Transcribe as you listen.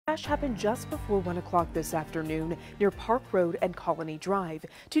Crash happened just before 1 o'clock this afternoon near Park Road and Colony Drive.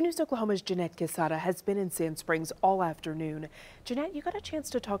 2 News Oklahoma's Jeanette Quesada has been in Sand Springs all afternoon. Jeanette, you got a chance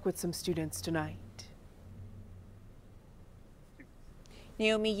to talk with some students tonight.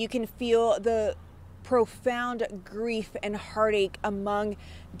 Naomi, you can feel the profound grief and heartache among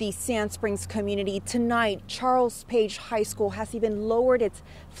the Sand Springs community. Tonight, Charles Page High School has even lowered its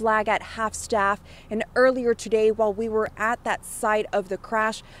flag at half staff. And earlier today, while we were at that site of the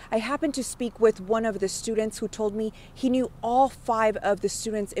crash, I happened to speak with one of the students who told me he knew all 5 of the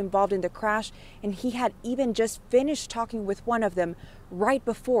students involved in the crash, and he had even just finished talking with one of them right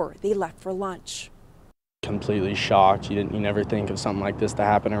before they left for lunch. Completely shocked. You never think of something like this to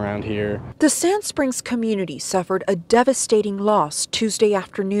happen around here. The Sand Springs community suffered a devastating loss Tuesday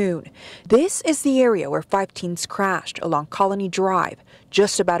afternoon. This is the area where 5 teens crashed along Colony Drive,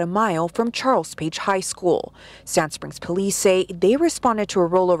 just about a mile from Charles Page High School. Sand Springs police say they responded to a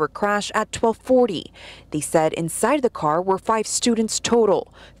rollover crash at 12:40. They said inside the car were 5 students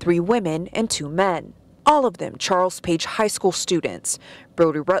total, 3 women and 2 men. All of them Charles Page High School students.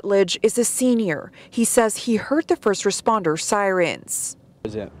 Brody Rutledge is a senior. He says he heard the first responder sirens. I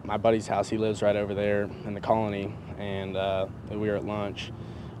was at my buddy's house. He lives right over there in the colony, and we were at lunch.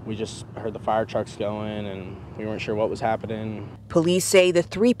 We just heard the fire trucks going, and we weren't sure what was happening. Police say the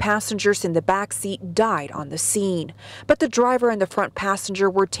 3 passengers in the back seat died on the scene, but the driver and the front passenger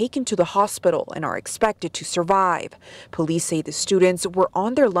were taken to the hospital and are expected to survive. Police say the students were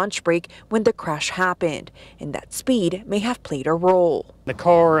on their lunch break when the crash happened, and that speed may have played a role. The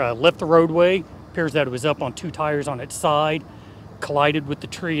car left the roadway. Appears that it was up on 2 tires on its side, collided with the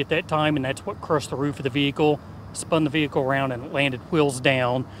tree at that time, and that's what crushed the roof of the vehicle. Spun the vehicle around and landed wheels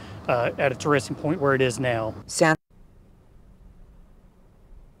down at its resting point where it is now.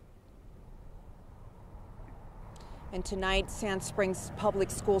 And tonight, Sand Springs Public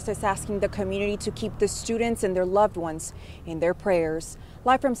Schools is asking the community to keep the students and their loved ones in their prayers.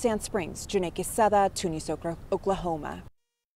 Live from Sand Springs, Jeanette Quesada, 2 News Oklahoma.